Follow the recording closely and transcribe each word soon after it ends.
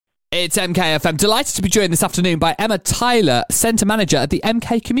It's MKFM. Delighted to be joined this afternoon by Emma Tyler, Centre Manager at the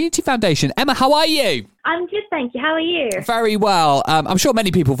MK Community Foundation. Emma, how are you? I'm good, thank you. How are you? Very well. I'm sure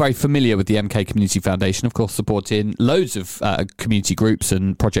many people are very familiar with the MK Community Foundation, of course, supporting loads of community groups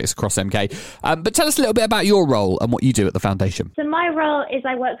and projects across MK. But tell us a little bit about your role and what you do at the foundation. So my role is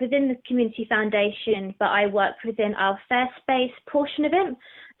I work within the Community Foundation, but I work within our Fairspace portion of it.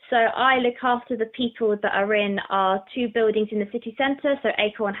 So I look after the people that are in our two buildings in the city centre, so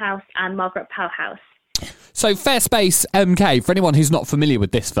Acorn House and Margaret Powell House. So Fairspace MK, for anyone who's not familiar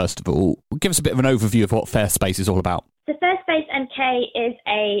with this, first of all, give us a bit of an overview of what Fairspace is all about. So Fairspace MK is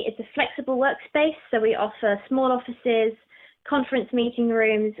it's a flexible workspace. So we offer small offices, conference meeting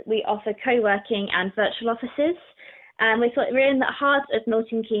rooms, we offer co-working and virtual offices. And we're in the heart of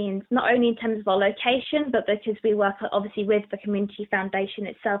Milton Keynes, not only in terms of our location, but because we work obviously with the Community Foundation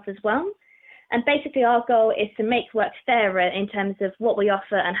itself as well. And basically our goal is to make work fairer in terms of what we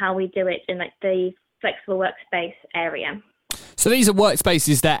offer and how we do it in the flexible workspace area. So these are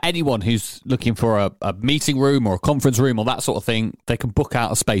workspaces that anyone who's looking for a meeting room or a conference room or that sort of thing, they can book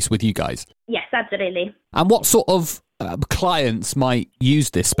out a space with you guys? Yes, absolutely. And what sort of clients might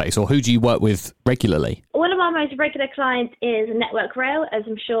use this space, or who do you work with regularly? One of our most regular clients is Network Rail. As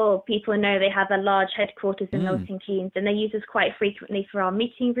I'm sure people know, they have a large headquarters in Milton Keynes, and they use us quite frequently for our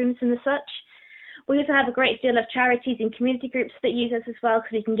meeting rooms and such. We also have a great deal of charities and community groups that use us as well,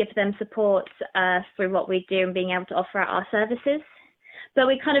 because we can give them support through what we do and being able to offer out our services. But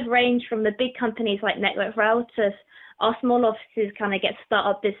we kind of range from the big companies like Network Rail to our small offices, kind of get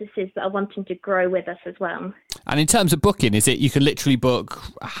start-up businesses that are wanting to grow with us as well. And in terms of booking, is it you can literally book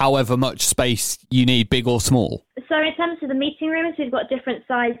however much space you need, big or small? So in terms of the meeting rooms, we've got different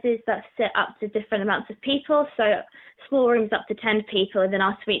sizes that sit up to different amounts of people. So small rooms up to 10 people, and then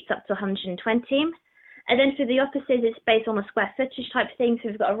our suites up to 120. And then for the offices, it's based on a square footage type thing. So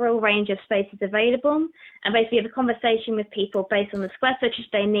we've got a real range of spaces available. And basically we have a conversation with people based on the square footage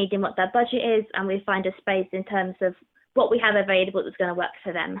they need and what their budget is. And we find a space in terms of what we have available that's going to work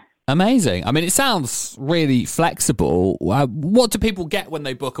for them. Amazing. I mean, it sounds really flexible. What do people get when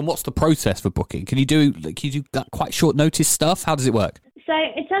they book, and what's the process for booking? Can you do that quite short notice stuff? How does it work? So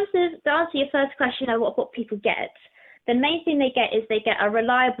in terms of, to answer your first question of what people get, the main thing they get is they get a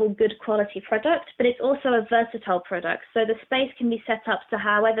reliable, good quality product, but it's also a versatile product. So the space can be set up to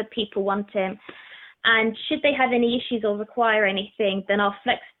however people want it. And should they have any issues or require anything, then our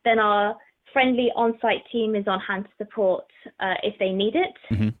friendly on-site team is on hand to support if they need it.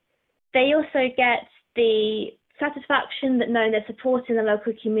 Mm-hmm. They also get the satisfaction that knowing they're supporting the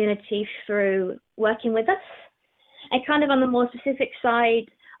local community through working with us. And kind of on the more specific side,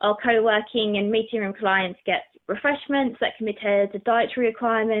 our co-working and meeting room clients get refreshments that can be tailored to dietary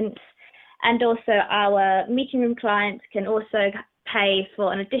requirements. And also our meeting room clients can also pay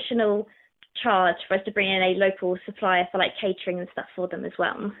for an additional charge for us to bring in a local supplier for like catering and stuff for them as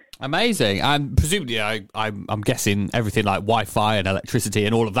well. Amazing. And presumably I'm guessing everything like Wi-Fi and electricity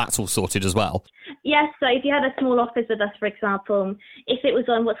and all of that's all sorted as well. Yes, so if you had a small office with us, for example, if it was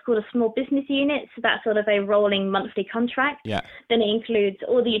on what's called a small business unit, so that's sort of a rolling monthly contract, then it includes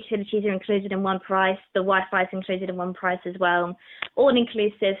all the utilities are included in one price, the Wi-Fi is included in one price as well, all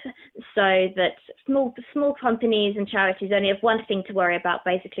inclusive, so that small companies and charities only have one thing to worry about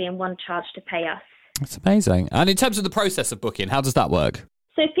basically and one charge to pay us. That's amazing. And in terms of the process of booking, how does that work?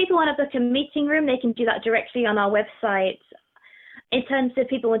 So if people want to book a meeting room, they can do that directly on our website. In terms of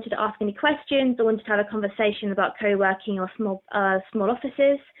people wanted to ask any questions or wanted to have a conversation about co-working or small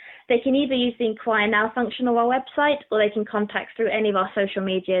offices, they can either use the Inquire Now function of our website, or they can contact through any of our social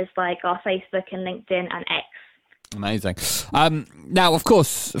medias like our Facebook and LinkedIn and X. Amazing. Now, of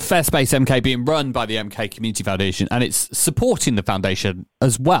course, Fairspace MK being run by the MK Community Foundation, and it's supporting the foundation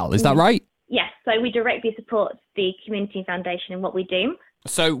as well. Is that right? Yes. So we directly support the Community Foundation in what we do.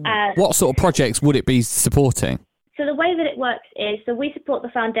 So what sort of projects would it be supporting? So the way that it works is, so we support the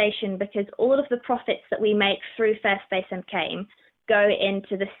foundation because all of the profits that we make through Fairspace MK go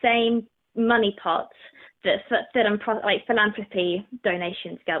into the same money pots that philanthropy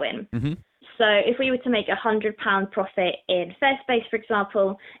donations go in. Mm-hmm. So if we were to make £100 profit in Fairspace, for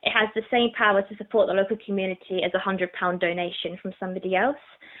example, it has the same power to support the local community as a £100 donation from somebody else.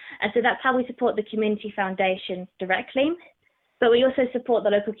 And so that's how we support the Community Foundation directly. But we also support the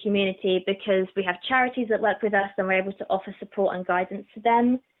local community because we have charities that work with us and we're able to offer support and guidance to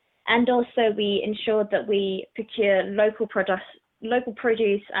them. And also we ensure that we procure local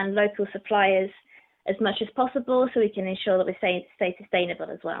produce and local suppliers as much as possible so we can ensure that we stay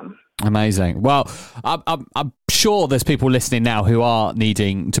sustainable as well. Amazing. Well, I'm sure there's people listening now who are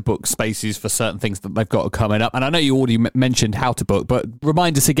needing to book spaces for certain things that they've got coming up. And I know you already mentioned how to book, but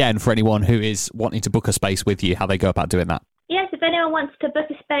remind us again for anyone who is wanting to book a space with you, how they go about doing that. Yes, if anyone wants to book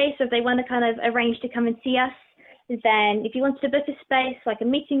a space or if they want to kind of arrange to come and see us, then if you want to book a space like a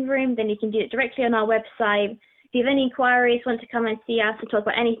meeting room, then you can do it directly on our website. If you have any inquiries, want to come and see us and talk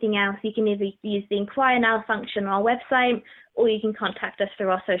about anything else, you can either use the Inquire Now function on our website, or you can contact us through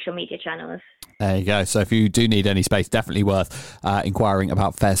our social media channels. There you go. So if you do need any space, definitely worth inquiring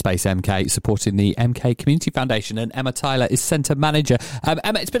about Fairspace MK, supporting the MK Community Foundation. And Emma Tyler is Centre Manager.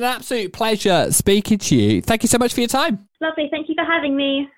 Emma, it's been an absolute pleasure speaking to you. Thank you so much for your time. Lovely. Thank you for having me.